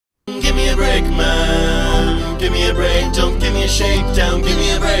give me a break, don't give me a shakedown, give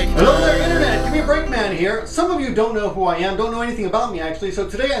me a break. Hello there Internet, Gimmeabreakman here. Some of you don't know who I am, don't know anything about me actually, so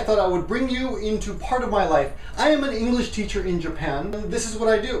today I thought I would bring you into part of my life. I am an English teacher in Japan, and this is what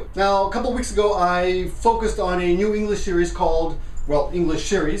I do. Now, a couple weeks ago I focused on a new English series called, well, English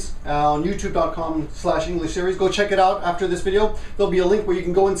series on youtube.com/English series. Go check it out after this video. There'll be a link where you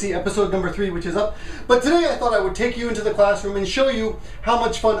can go and see episode number 3, which is up. But today I thought I would take you into the classroom and show you how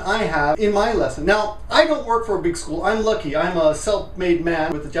much fun I have in my lesson. Now, I don't work for a big school. I'm lucky. I'm a self-made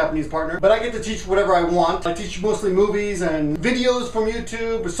man with a Japanese partner, but I get to teach whatever I want. I teach mostly movies and videos from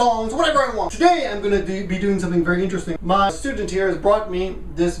YouTube, songs, whatever I want. Today I'm going to be doing something very interesting. My student here has brought me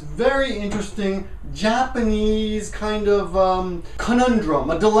this very interesting Japanese kind of conundrum,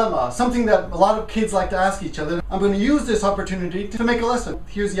 a dilemma, something that a lot of kids like to ask each other. I'm going to use this opportunity to make a lesson.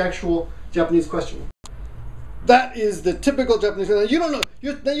 Here's the actual Japanese question. That is the typical Japanese question. You don't know.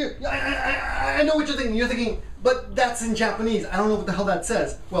 I know what you're thinking. You're thinking, but that's in Japanese. I don't know what the hell that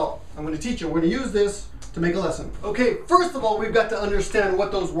says. Well, I'm going to teach you. We're going to use this to make a lesson. Okay, first of all, we've got to understand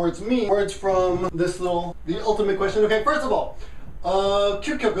what those words mean. Words from this the ultimate question. Okay, first of all,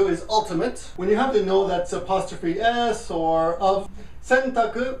 Kyukyoku is ultimate. When you have the no, that's apostrophe S or of.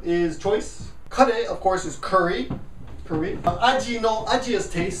 Sentaku is choice. Kare, of course, is curry. Aji no, aji is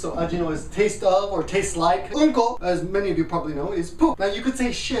taste, so aji no is taste of or taste like. Unko, as many of you probably know, is poop. Now you could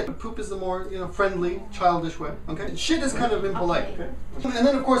say shit, but poop is the more, friendly, childish way. Okay, and shit is kind of impolite. Okay? And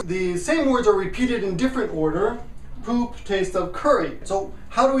then of course the same words are repeated in different order. Poop, taste of, curry. So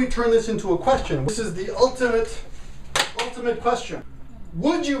how do we turn this into a question? This is the ultimate question.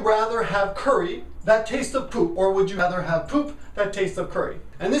 Would you rather have curry that tastes of poop, or would you rather have poop that tastes of curry?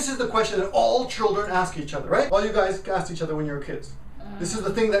 And this is the question that all children ask each other, right? All you guys asked each other when you were kids. This is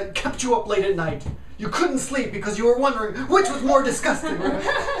the thing that kept you up late at night. You couldn't sleep because you were wondering which was more disgusting. Right?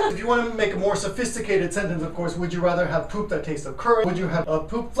 If you want to make a more sophisticated sentence, of course, would you rather have poop that tastes of curry? Would you have a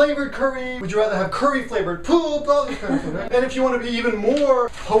poop flavored curry? Would you rather have curry flavored poop? All this kind of thing, right? And if you want to be even more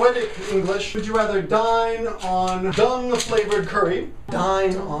poetic English, would you rather dine on dung flavored curry?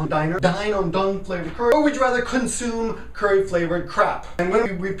 Dine on dung flavored curry? Or would you rather consume curry flavored crap? And when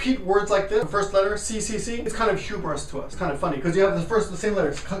we repeat words like this, the first letter, CCC, it's kind of humorous to us. It's kind of funny because you have the same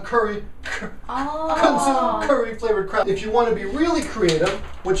letters, curry, consume curry flavored crap. If you want to be really creative,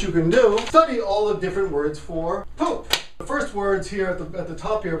 what you can do, study all the different words for poop. The first words here at the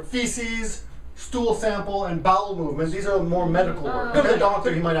top here, feces, stool sample, and bowel movement. These are more medical words. If you're a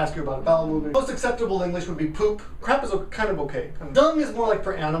doctor, he might ask you about a bowel movement. Most acceptable English would be poop. Crap is kind of okay. Dung is more like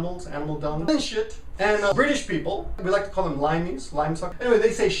for animals, animal dung. And shit. And British people, we like to call them limeys, limesuckers. Anyway,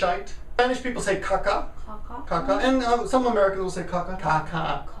 they say shite. Spanish people say caca. Caca. And some Americans will say caca.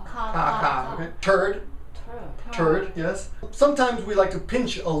 Caca. Caca. Okay. Turd, yes. Sometimes we like to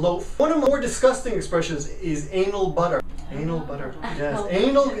pinch a loaf. One of the more disgusting expressions is anal butter. Anal butter, yes.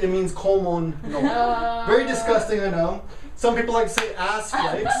 Anal, it means komon no. Very disgusting, I know. Some people like to say ass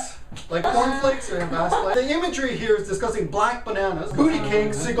flakes. Like cornflakes or ass flakes. The imagery here is discussing black bananas, booty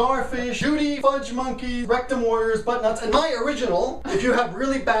cakes, cigar fish, Judy, fudge monkeys, rectum warriors, butt nuts, and my original, if you have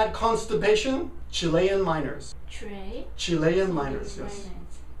really bad constipation, Chilean minors. Chilean minors, yes.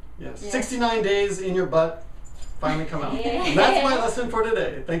 Yes. 69 days in your butt. Finally come out. And that's my lesson for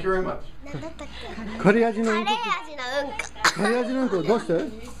today. Thank you very much. カレー味のうんこ。カレー味のうんこどうして？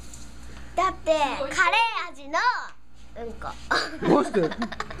だってカレー味のうんこ。どうして？カレ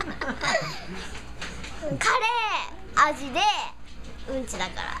ー味でうんちだ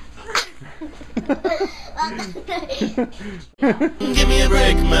から。わかんない。Give me a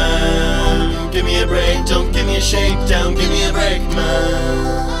break, man. Give me a break, don't give me a shakedown. Give me a break,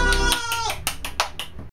 man.